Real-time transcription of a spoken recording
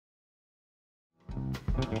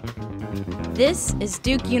This is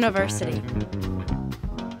Duke University.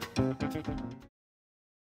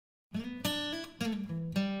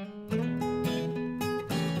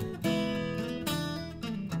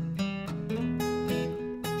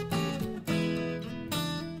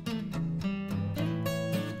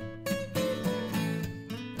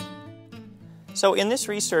 So in this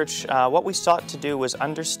research, what we sought to do was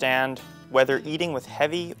understand whether eating with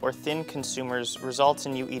heavy or thin consumers results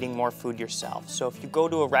in you eating more food yourself. So if you go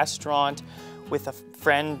to a restaurant with a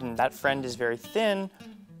friend and that friend is very thin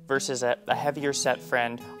versus a heavier set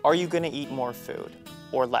friend, are you going to eat more food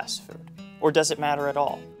or less food? Or does it matter at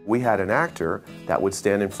all? We had an actor that would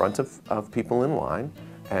stand in front of people in line,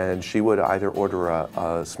 and she would either order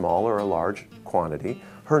a small or a large quantity.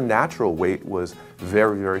 Her natural weight was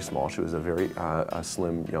very, very small. She was a very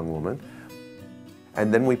slim young woman.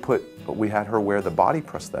 And then we had her wear the body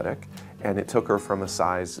prosthetic, and it took her from a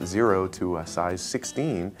size 0 to a size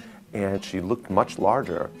 16, and she looked much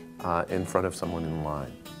larger in front of someone in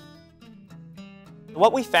line.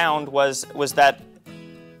 What we found was that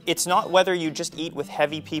it's not whether you just eat with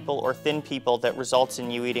heavy people or thin people that results in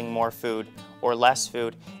you eating more food or less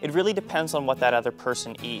food. It really depends on what that other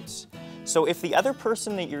person eats. So if the other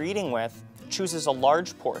person that you're eating with chooses a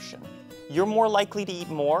large portion, you're more likely to eat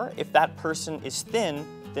more if that person is thin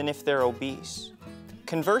than if they're obese.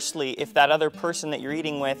 Conversely, if that other person that you're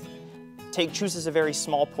eating with chooses a very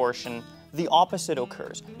small portion, the opposite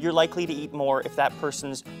occurs. You're likely to eat more if that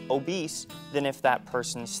person's obese than if that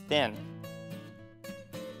person's thin.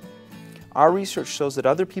 Our research shows that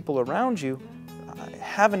other people around you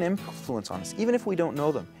have an influence on us, even if we don't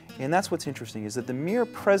know them. And that's what's interesting, is that the mere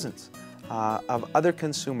presence of other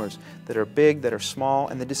consumers that are big, that are small,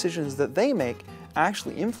 and the decisions that they make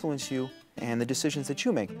actually influence you and the decisions that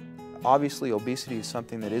you make. Obviously, obesity is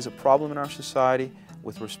something that is a problem in our society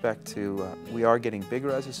with respect to, we are getting bigger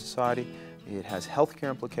as a society. It has healthcare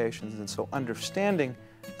implications, and so understanding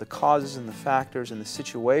the causes and the factors and the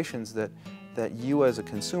situations that you as a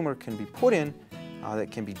consumer can be put in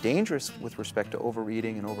that can be dangerous with respect to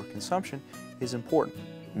overeating and overconsumption is important.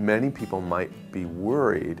 Many people might be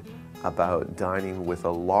worried about dining with a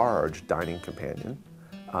large dining companion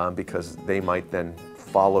because they might then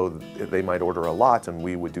they might order a lot, and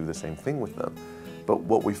we would do the same thing with them. But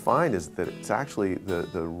what we find is that it's actually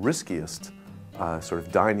the riskiest sort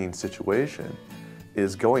of dining situation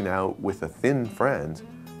is going out with a thin friend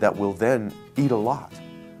that will then eat a lot.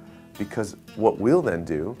 Because what we'll then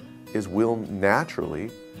do is we'll naturally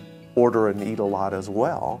order and eat a lot as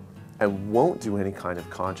well, and won't do any kind of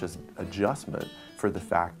conscious adjustment for the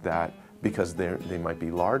fact that because they might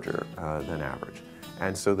be larger than average.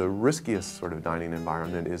 And so the riskiest sort of dining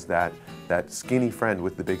environment is that skinny friend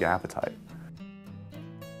with the big appetite.